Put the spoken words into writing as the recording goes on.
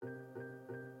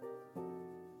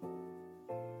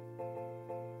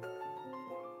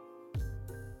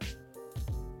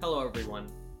Hello everyone.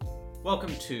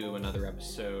 Welcome to another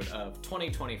episode of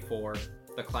 2024,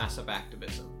 The Class of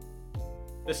Activism.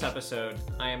 This episode,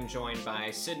 I am joined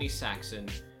by Sydney Saxon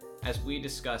as we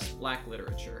discuss Black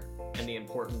literature and the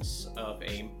importance of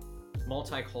a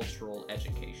multicultural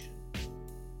education.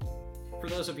 For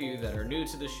those of you that are new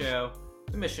to the show,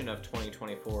 the mission of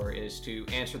 2024 is to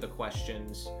answer the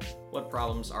questions: what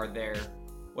problems are there,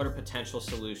 what are potential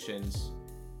solutions,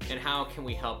 and how can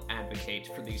we help advocate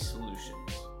for these solutions?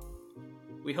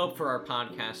 We hope for our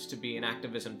podcast to be an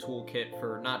activism toolkit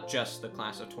for not just the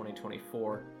class of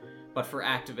 2024, but for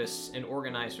activists and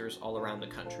organizers all around the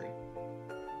country.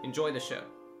 Enjoy the show.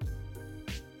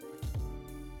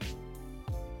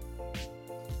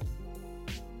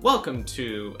 Welcome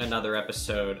to another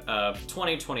episode of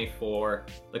 2024,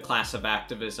 The Class of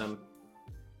Activism.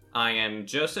 I am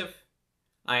Joseph.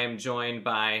 I am joined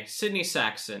by Sydney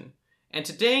Saxon. And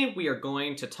today we are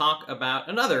going to talk about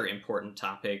another important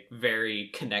topic very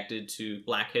connected to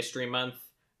Black History Month,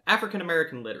 African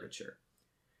American literature.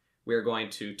 We are going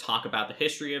to talk about the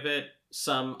history of it,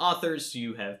 some authors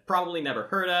you have probably never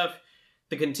heard of,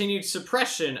 the continued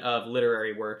suppression of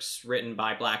literary works written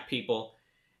by Black people,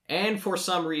 and for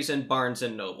some reason Barnes &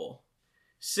 Noble.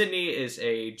 Sydney is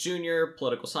a junior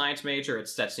political science major at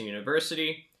Stetson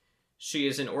University. She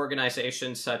is in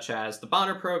organizations such as the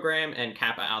Bonner Program and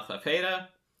Kappa Alpha Theta.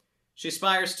 She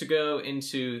aspires to go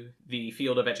into the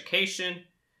field of education.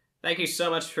 Thank you so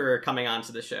much for coming on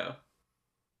to the show.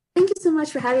 Thank you so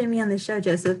much for having me on the show,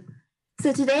 Joseph.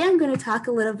 So today I'm going to talk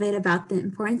a little bit about the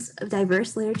importance of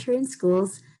diverse literature in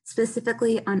schools,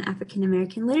 specifically on African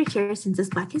American literature since it's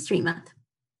Black History Month.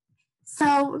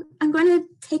 So I'm going to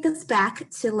take us back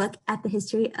to look at the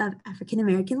history of African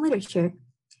American literature.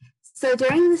 So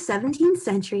during the 17th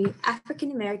century,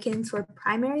 African Americans were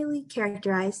primarily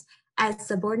characterized as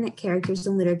subordinate characters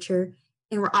in literature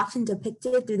and were often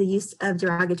depicted through the use of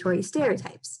derogatory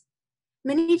stereotypes.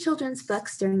 Many children's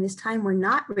books during this time were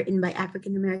not written by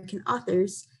African American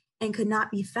authors and could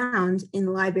not be found in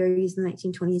the libraries in the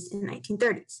 1920s and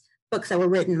 1930s. Books that were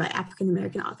written by African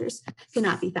American authors could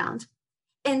not be found.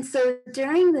 And so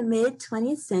during the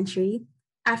mid-20th century,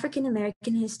 African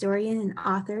American historian and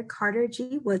author Carter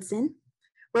G. Woodson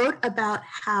wrote about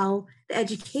how the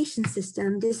education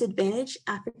system disadvantaged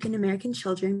African American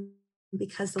children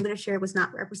because the literature was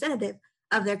not representative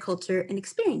of their culture and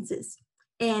experiences.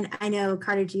 And I know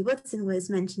Carter G. Woodson was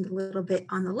mentioned a little bit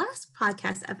on the last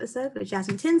podcast episode with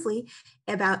Jasmine Tinsley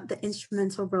about the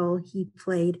instrumental role he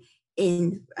played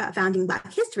in founding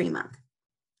Black History Month.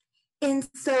 And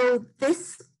so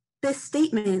this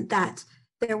statement that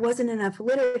there wasn't enough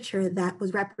literature that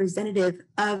was representative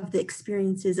of the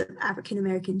experiences of African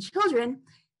American children,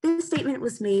 this statement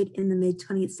was made in the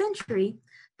mid-20th century,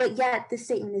 but yet this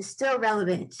statement is still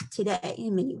relevant today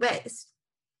in many ways.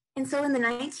 And so in the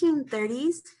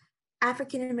 1930s,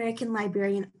 African American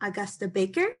librarian Augusta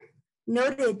Baker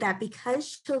noted that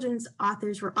because children's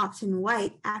authors were often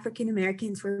white, African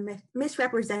Americans were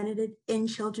misrepresented in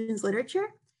children's literature.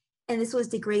 And this was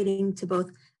degrading to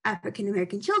both African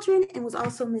American children and was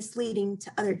also misleading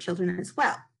to other children as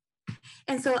well.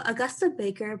 And so Augusta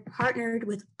Baker partnered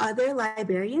with other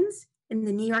librarians in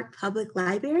the New York Public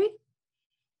Library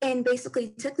and basically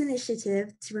took the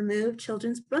initiative to remove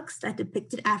children's books that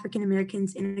depicted African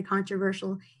Americans in a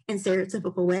controversial and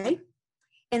stereotypical way.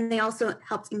 And they also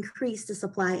helped increase the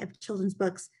supply of children's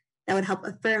books that would help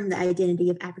affirm the identity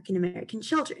of African American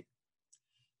children.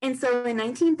 And so in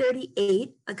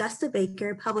 1938, Augusta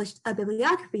Baker published a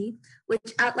bibliography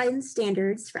which outlined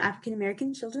standards for African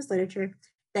American children's literature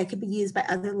that could be used by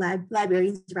other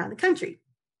librarians around the country.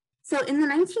 So in the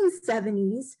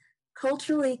 1970s,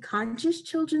 culturally conscious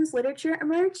children's literature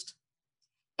emerged.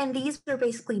 And these were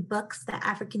basically books that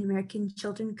African American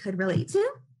children could relate to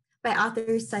by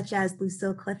authors such as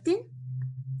Lucille Clifton.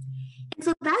 And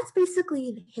so that's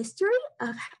basically the history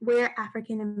of where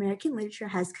African American literature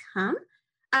has come.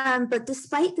 But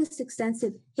despite this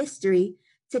extensive history,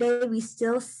 today we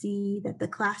still see that the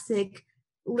classic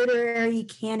literary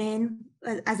canon,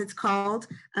 as it's called,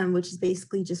 which is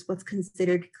basically just what's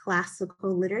considered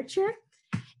classical literature,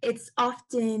 there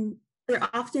are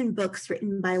often books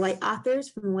written by white authors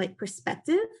from a white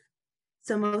perspective.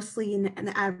 So mostly in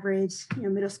the average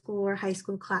middle school or high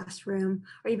school classroom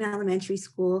or even elementary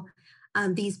school,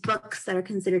 these books that are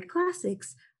considered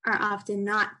classics are often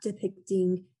not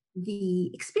depicting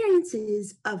the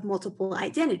experiences of multiple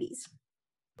identities.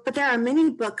 But there are many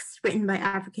books written by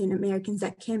African Americans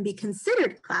that can be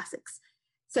considered classics,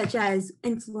 such as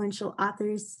influential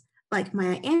authors like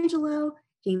Maya Angelou,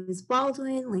 James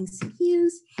Baldwin, Langston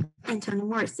Hughes, and Toni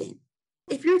Morrison.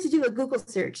 If you were to do a Google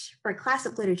search for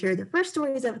classic literature, the first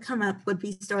stories that would come up would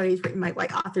be stories written by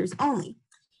white authors only.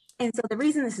 And so the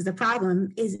reason this is a problem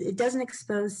is it doesn't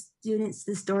expose students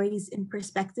to stories and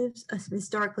perspectives of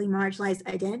historically marginalized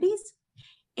identities.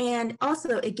 And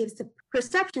also it gives the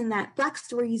perception that Black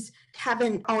stories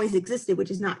haven't always existed,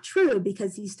 which is not true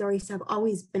because these stories have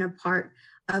always been a part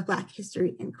of Black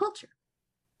history and culture.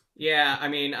 Yeah, I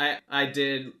mean, I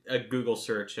did a Google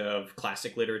search of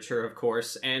classic literature, of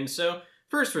course, and so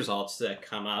first results that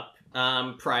come up,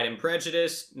 Pride and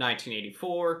Prejudice,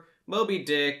 1984, Moby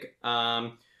Dick,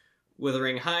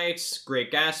 Wuthering Heights,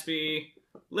 Great Gatsby,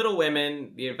 Little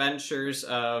Women, The Adventures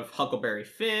of Huckleberry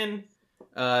Finn,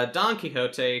 Don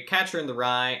Quixote, Catcher in the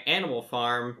Rye, Animal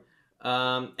Farm,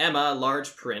 Emma,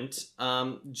 large print,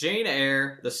 Jane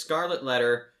Eyre, The Scarlet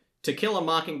Letter, To Kill a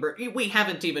Mockingbird. We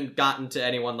haven't even gotten to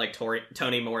anyone like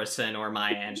Toni Morrison or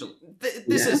Maya Angelou.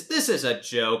 This is a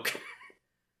joke.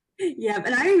 Yeah,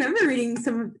 and I remember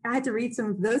I had to read some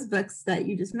of those books that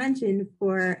you just mentioned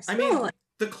for school. I mean,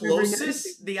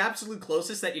 the absolute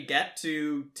closest that you get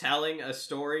to telling a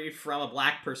story from a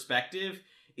Black perspective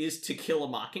is To Kill a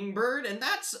Mockingbird, and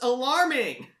that's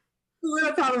alarming. A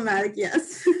little problematic,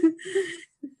 yes,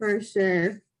 for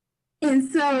sure. And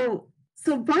so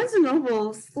Barnes &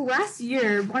 Noble, last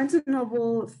year, Barnes &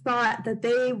 Noble thought that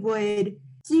they would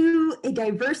do a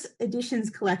diverse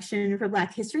editions collection for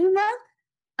Black History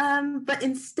Month, but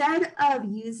instead of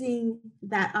using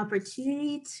that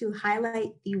opportunity to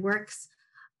highlight the works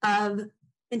of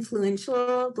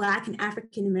influential Black and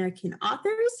African American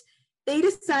authors, they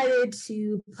decided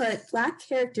to put Black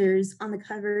characters on the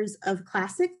covers of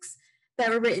classics that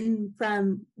were written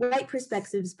from white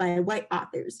perspectives by white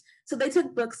authors. So they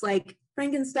took books like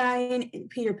Frankenstein and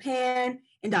Peter Pan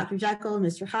and Dr. Jekyll and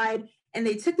Mr. Hyde, and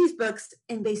they took these books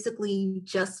and basically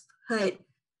just put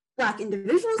Black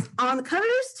individuals on the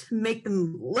covers to make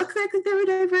them look like they were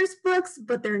diverse books,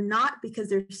 but they're not because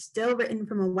they're still written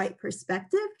from a white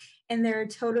perspective, and they're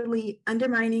totally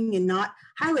undermining and not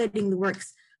highlighting the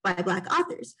works by Black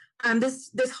authors.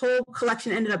 This whole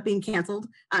collection ended up being canceled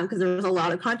because there was a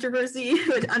lot of controversy,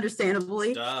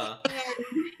 understandably. Duh.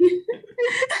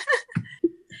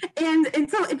 And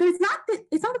so it's not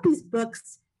that these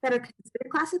books that are considered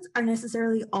classics are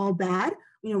necessarily all bad.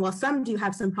 You know, while some do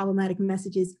have some problematic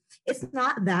messages, it's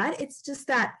not that. It's just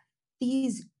that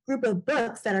these group of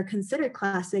books that are considered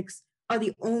classics are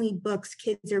the only books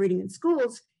kids are reading in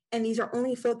schools, and these are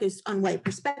only focused on white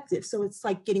perspectives. So it's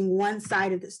like getting one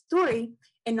side of the story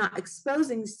and not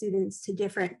exposing students to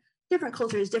different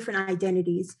cultures, different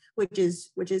identities, which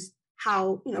is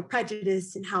how, you know,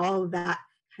 prejudice and how all of that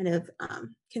kind of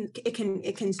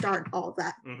can start all of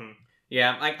that. Mm-hmm.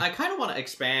 Yeah, I kind of want to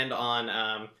expand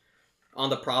on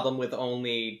the problem with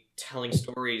only telling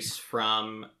stories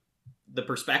from the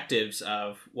perspectives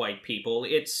of white people.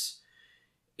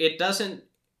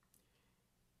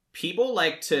 People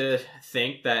like to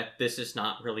think that this is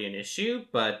not really an issue,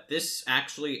 but this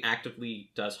actually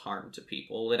actively does harm to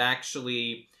people. It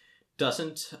actually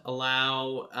doesn't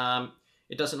allow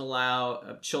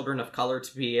children of color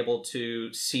to be able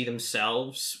to see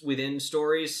themselves within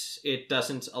stories. It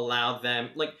doesn't allow them,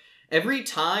 like, every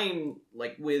time,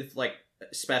 like, with, like,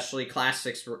 especially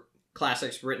classics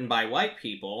written by white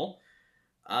people,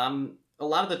 a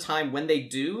lot of the time when they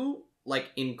do,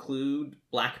 like, include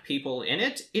Black people in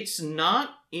it, it's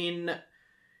not in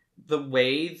the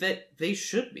way that they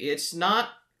should be.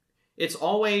 It's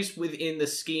always within the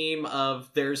scheme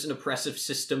of there's an oppressive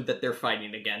system that they're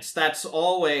fighting against. That's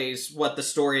always what the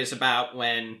story is about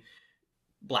when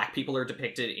Black people are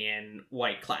depicted in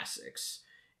white classics.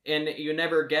 And you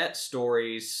never get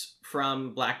stories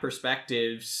from Black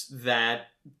perspectives that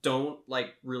don't,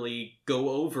 like, really go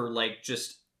over, like,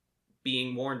 just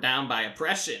being worn down by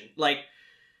oppression. Like,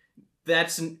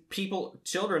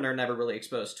 children are never really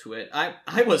exposed to it.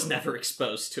 I was never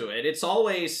exposed to it. It's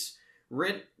always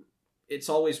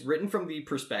written from the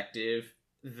perspective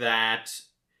that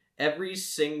every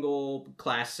single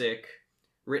classic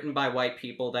written by white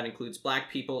people that includes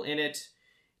Black people in it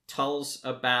tells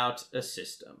about a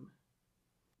system.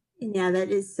 And yeah, that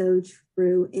is so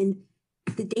true. And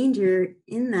the danger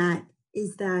in that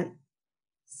is that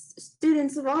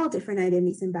students of all different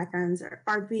identities and backgrounds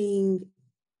are being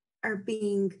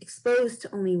exposed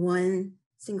to only one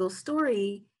single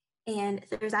story. And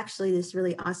there's actually this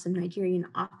really awesome Nigerian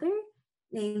author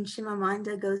named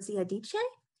Chimamanda Ngozi Adichie,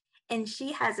 and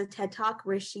she has a TED Talk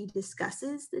where she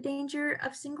discusses the danger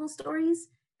of single stories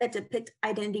that depict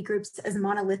identity groups as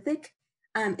monolithic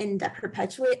and that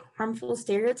perpetuate harmful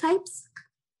stereotypes.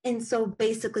 And so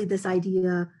basically this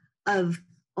idea of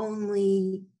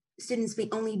students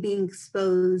being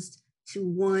exposed to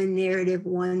one narrative,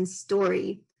 one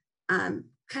story,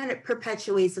 kind of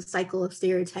perpetuates a cycle of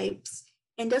stereotypes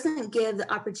and doesn't give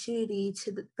the opportunity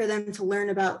for them to learn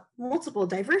about multiple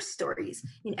diverse stories. I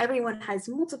mean, everyone has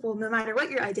multiple, no matter what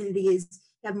your identity is,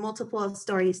 you have multiple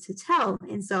stories to tell.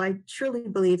 And so I truly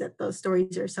believe that those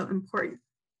stories are so important.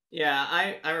 Yeah,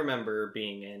 I remember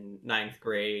being in ninth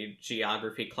grade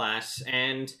geography class,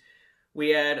 and we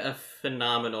had a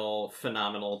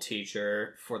phenomenal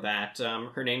teacher for that.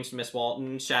 Her name's Miss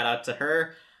Walton. Shout out to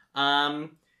her.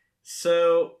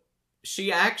 So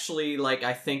she actually, like,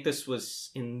 I think this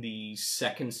was in the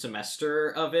second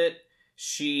semester of it,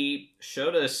 she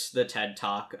showed us the TED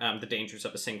Talk, The Dangers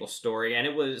of a Single Story, and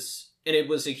it was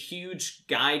a huge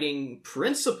guiding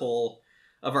principle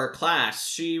of our class.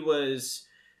 She was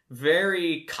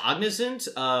very cognizant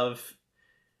of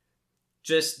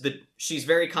she's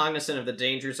very cognizant of the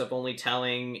dangers of only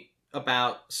telling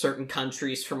about certain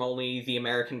countries from only the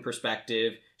American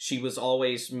perspective. She was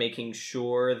always making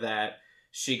sure that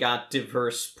she got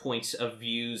diverse points of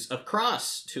views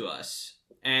across to us.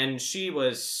 And she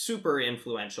was super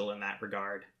influential in that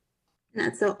regard.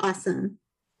 That's so awesome.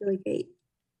 Really great.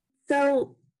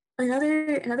 So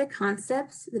another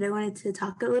concept that I wanted to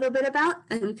talk a little bit about,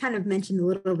 and we kind of mentioned a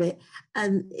little bit,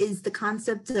 is the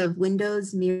concept of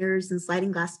windows, mirrors, and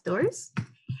sliding glass doors.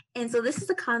 And so this is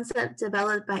a concept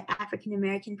developed by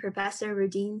African-American professor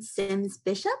Rudine Sims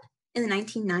Bishop in the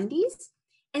 1990s.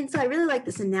 And so I really like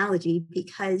this analogy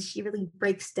because she really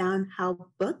breaks down how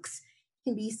books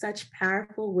can be such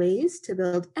powerful ways to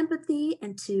build empathy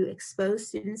and to expose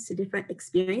students to different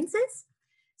experiences.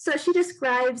 So she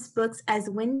describes books as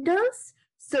windows.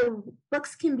 So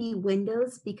books can be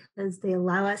windows because they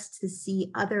allow us to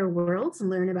see other worlds and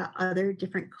learn about other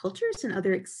different cultures and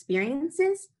other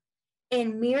experiences.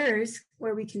 And mirrors,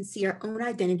 where we can see our own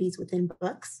identities within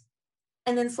books.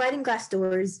 And then sliding glass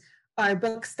doors are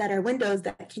books that are windows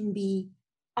that can be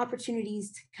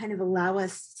opportunities to kind of allow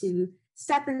us to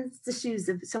step into the shoes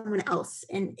of someone else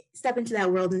and step into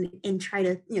that world and try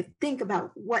to think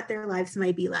about what their lives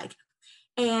might be like.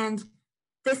 And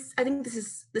I think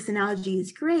this analogy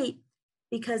is great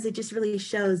because it just really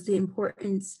shows the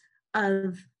importance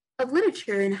of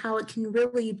literature and how it can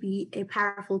really be a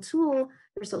powerful tool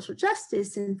for social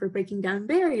justice and for breaking down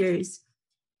barriers.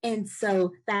 And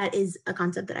so that is a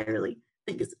concept that I really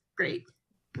think is great.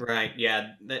 Right.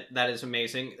 Yeah, that is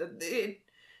amazing.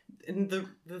 And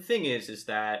the thing is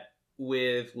that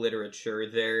with literature,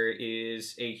 there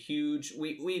is a huge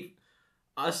we've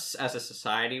us as a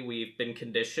society, we've been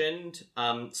conditioned,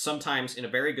 sometimes in a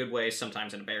very good way,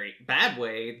 sometimes in a very bad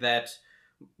way, that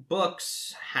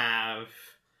books have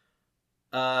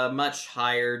a much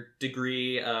higher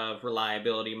degree of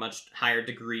reliability, much higher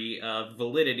degree of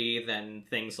validity than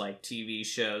things like TV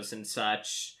shows and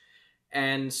such.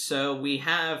 And so we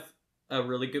have a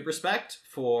really good respect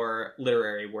for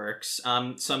literary works.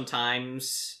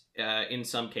 Sometimes, in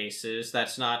some cases,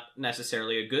 that's not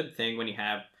necessarily a good thing when you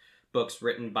have books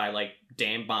written by, like,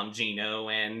 Dan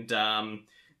Bongino and,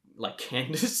 like,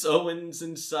 Candace Owens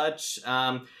and such.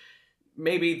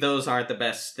 Maybe those aren't the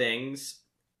best things.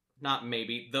 Not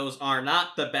maybe. Those are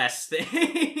not the best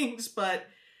things, but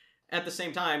at the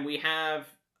same time, we have...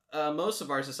 most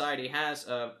of our society has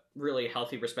a really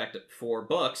healthy respect for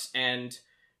books, and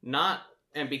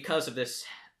because of this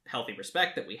healthy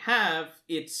respect that we have,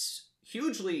 it's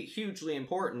hugely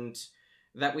important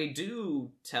that we do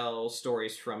tell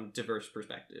stories from diverse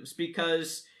perspectives,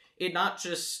 because it not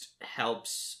just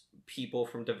helps people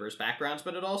from diverse backgrounds,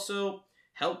 but it also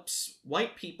helps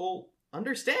white people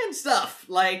understand stuff.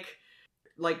 Like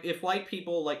if white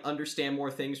people understand more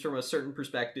things from a certain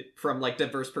perspective, from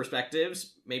diverse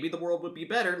perspectives, maybe the world would be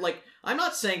better. I'm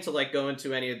not saying to go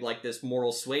into any of this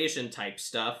moral suasion type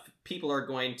stuff. People are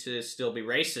going to still be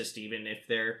racist even if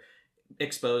they're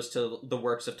exposed to the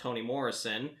works of Toni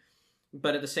Morrison.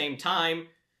 But at the same time,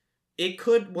 it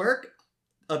could work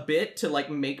a bit to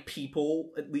make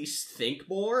people at least think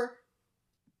more.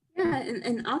 Yeah,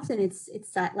 and often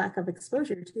it's that lack of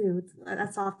exposure too.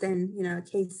 That's often a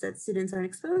case that students aren't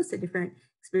exposed to different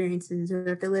experiences, or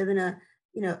if they live in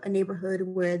a neighborhood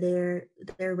where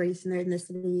their race and their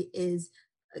ethnicity is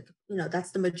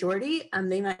that's the majority.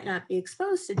 They might not be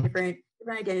exposed to different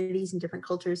identities and different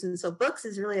cultures, and so books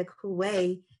is really a cool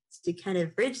way to kind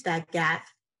of bridge that gap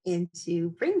and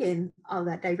to bring in all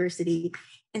that diversity.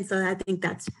 And so I think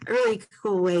that's a really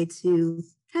cool way to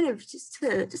kind of just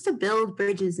to build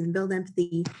bridges and build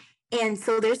empathy. And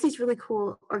so there's these really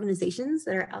cool organizations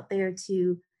that are out there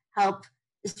to help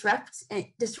disrupt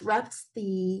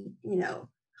the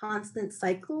constant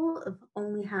cycle of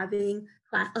only having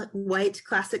white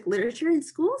classic literature in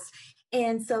schools.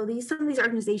 And so some of these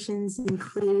organizations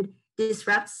include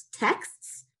Disrupts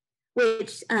Texts,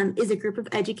 which is a group of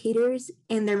educators,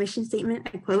 and their mission statement,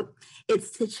 I quote,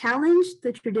 "It's to challenge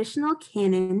the traditional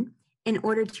canon in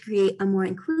order to create a more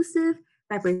inclusive,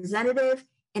 representative,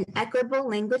 and equitable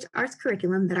language arts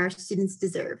curriculum that our students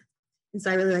deserve." And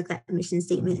so I really like that mission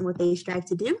statement and what they strive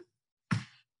to do.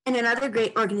 And another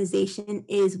great organization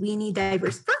is We Need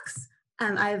Diverse Books.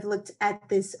 I've looked at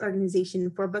this organization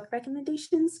for book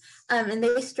recommendations, and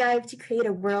they strive to create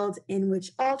a world in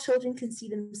which all children can see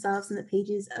themselves in the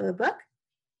pages of a book.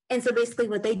 And so basically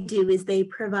what they do is they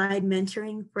provide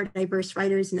mentoring for diverse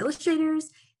writers and illustrators.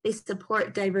 They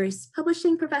support diverse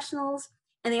publishing professionals,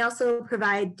 and they also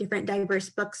provide different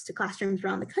diverse books to classrooms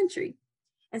around the country.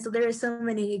 And so there are so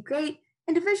many great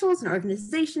individuals and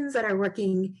organizations that are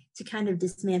working to kind of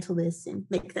dismantle this and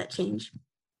make that change.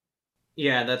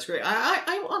 Yeah, that's great.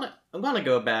 I wanna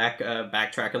go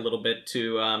backtrack a little bit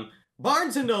to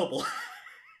Barnes and Noble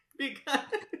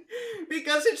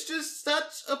because it's just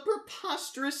such a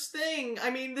preposterous thing. I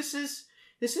mean, this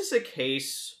is a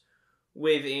case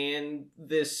within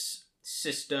this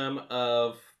system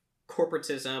of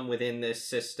corporatism, within this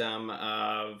system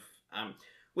of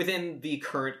within the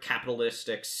current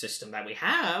capitalistic system that we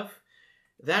have,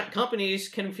 that companies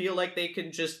can feel like they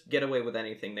can just get away with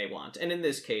anything they want. And in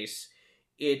this case,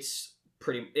 it's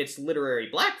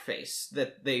literary blackface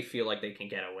that they feel like they can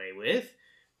get away with.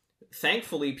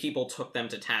 Thankfully, people took them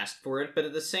to task for it, but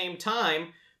at the same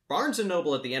time, Barnes &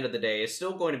 Noble at the end of the day is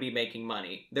still going to be making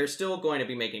money. They're still going to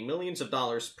be making millions of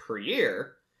dollars per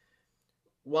year,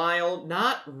 while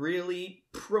not really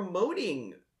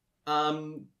promoting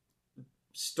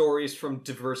stories from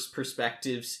diverse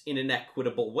perspectives in an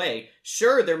equitable way.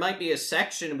 Sure, there might be a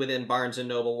section within Barnes &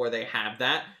 Noble where they have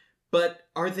that, but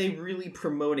are they really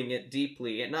promoting it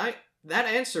deeply? And that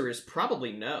answer is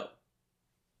probably no.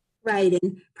 Right,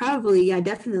 and probably, yeah,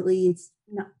 definitely, it's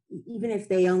not, even if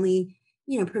they only,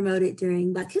 promote it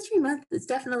during Black History Month, it's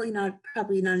definitely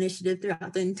probably not an initiative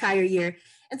throughout the entire year.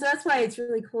 And so that's why it's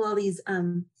really cool, all these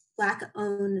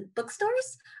Black-owned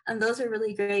bookstores. Those are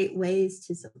really great ways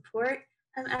to support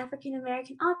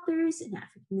African-American authors and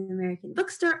African-American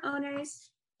bookstore owners.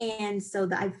 And so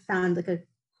that I've found like a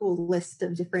cool list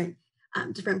of different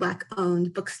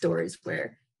Black-owned bookstores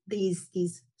where these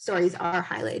stories are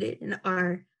highlighted and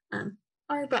are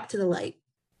brought to the light.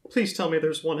 Please tell me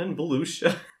there's one in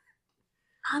Volusia.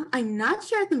 I'm not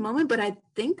sure at the moment, but I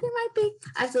think there might be.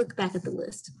 I have to look back at the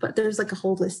list, but there's like a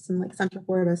whole list in like Central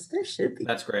Florida, so there should be.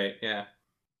 That's great, yeah.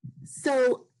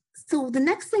 So the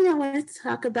next thing I wanted to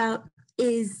talk about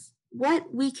is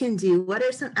what we can do. What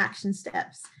are some action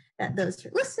steps that those who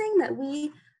are listening that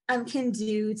we can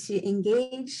do to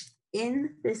engage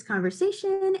in this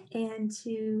conversation and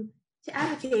to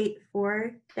advocate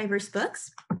for diverse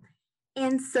books?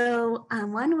 And so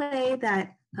one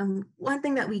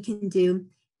thing that we can do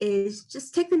is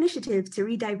just take the initiative to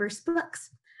read diverse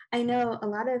books. I know a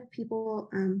lot of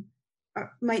people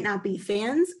might not be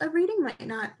fans of reading, might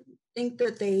not think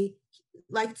that they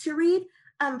like to read,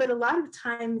 but a lot of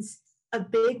times a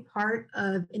big part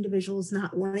of individuals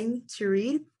not wanting to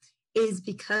read is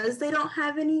because they don't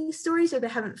have any stories or they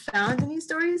haven't found any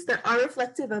stories that are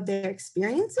reflective of their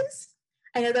experiences.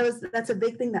 I know that's a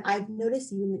big thing that I've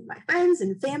noticed even with my friends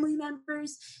and family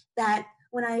members, that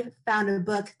when I found a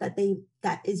book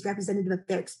that is representative of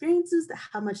their experiences,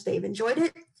 how much they've enjoyed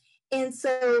it. And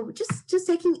so just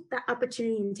taking that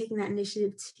opportunity and taking that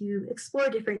initiative to explore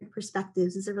different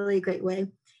perspectives is a really great way.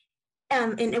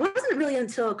 And it wasn't really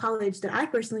until college that I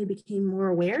personally became more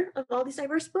aware of all these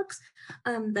diverse books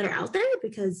that are out there,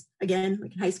 because again,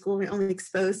 like in high school, we're only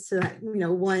exposed to that,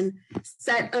 one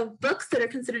set of books that are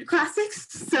considered classics.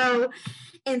 So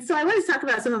I want to talk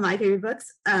about some of my favorite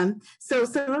books. So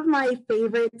some of my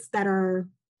favorites that are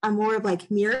more of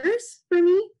like mirrors for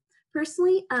me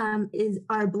personally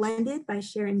are Blended by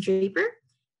Sharon Draper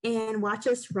and Watch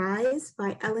Us Rise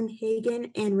by Ellen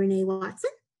Hagen and Renee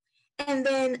Watson. And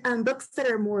then books that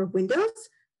are more windows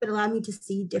that allow me to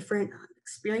see different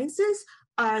experiences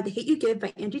are The Hate U Give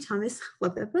by Angie Thomas,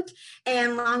 love that book,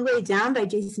 and Long Way Down by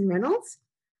Jason Reynolds.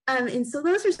 And so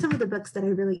those are some of the books that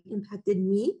have really impacted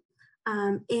me.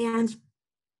 And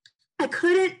I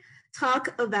couldn't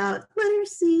talk about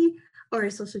literacy or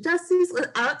social justice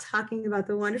without talking about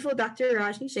the wonderful Dr.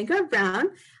 Rajni Shankar Brown.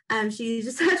 She's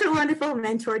just such a wonderful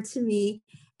mentor to me.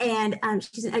 And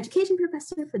she's an education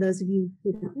professor, for those of you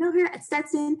who don't know her, at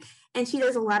Stetson. And she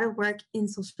does a lot of work in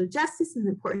social justice and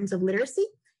the importance of literacy.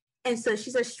 And so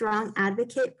she's a strong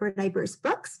advocate for diverse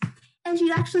books. And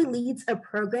she actually leads a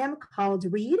program called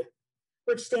READ,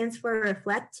 which stands for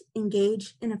Reflect,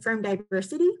 Engage, and Affirm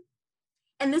Diversity.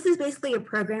 And this is basically a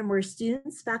program where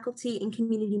students, faculty, and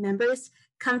community members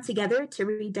come together to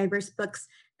read diverse books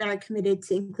that are committed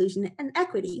to inclusion and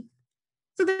equity.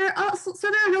 So there are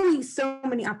really so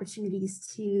many opportunities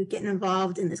to get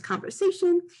involved in this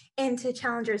conversation and to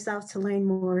challenge ourselves to learn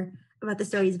more about the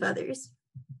stories of others.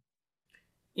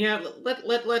 Yeah,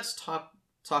 let's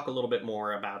talk a little bit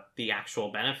more about the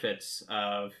actual benefits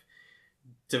of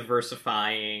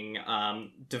diversifying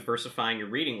your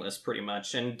reading list, pretty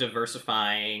much, and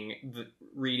diversifying the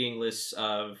reading lists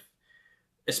of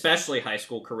especially high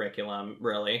school curriculum,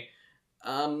 really.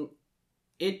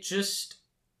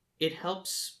 It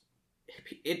helps.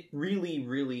 It really,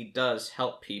 really does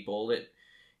help people.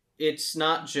 It's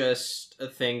not just a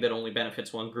thing that only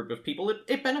benefits one group of people.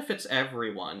 It benefits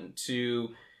everyone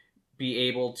to be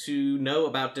able to know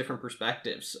about different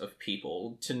perspectives of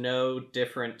people, to know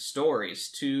different stories,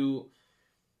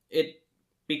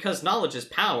 because knowledge is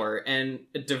power, and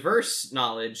diverse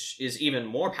knowledge is even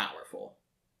more powerful.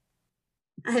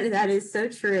 That is so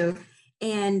true.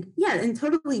 And yeah, and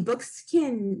totally, books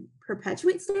can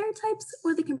perpetuate stereotypes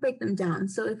or they can break them down.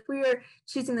 So if we're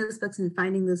choosing those books and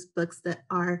finding those books that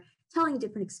are telling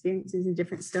different experiences and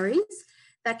different stories,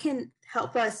 that can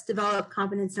help us develop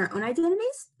confidence in our own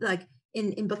identities, like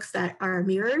in books that are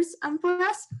mirrors for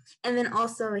us. And then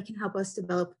also it can help us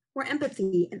develop more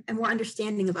empathy and more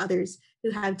understanding of others who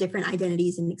have different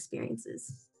identities and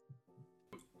experiences.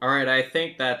 All right, I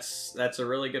think that's a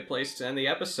really good place to end the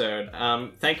episode.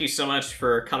 Thank you so much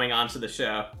for coming on to the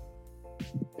show.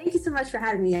 Thank you so much for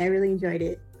having me. I really enjoyed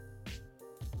it.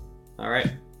 All right,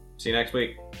 see you next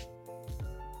week.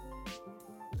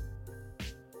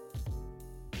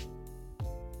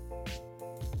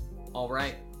 All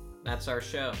right, that's our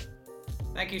show.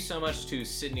 Thank you so much to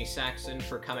Sydney Saxon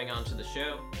for coming on to the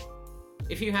show.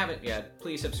 If you haven't yet,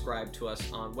 please subscribe to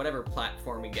us on whatever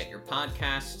platform you get your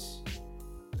podcasts.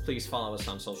 Please follow us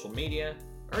on social media.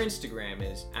 Our Instagram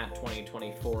is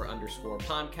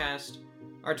 @2024_podcast.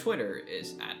 Our Twitter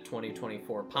is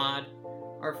 @2024pod.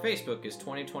 Our Facebook is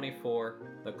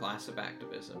 2024, The Class of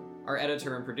Activism. Our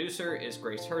editor and producer is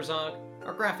Grace Herzog.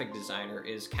 Our graphic designer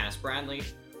is Cass Bradley.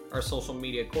 Our social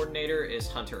media coordinator is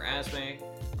Hunter Asme.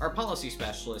 Our policy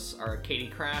specialists are Katie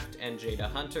Kraft and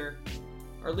Jada Hunter.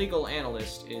 Our legal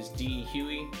analyst is Dee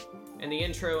Huey. And the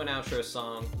intro and outro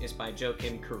song is by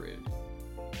Joakim Karud.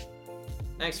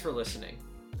 Thanks for listening.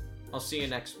 I'll see you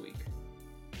next week.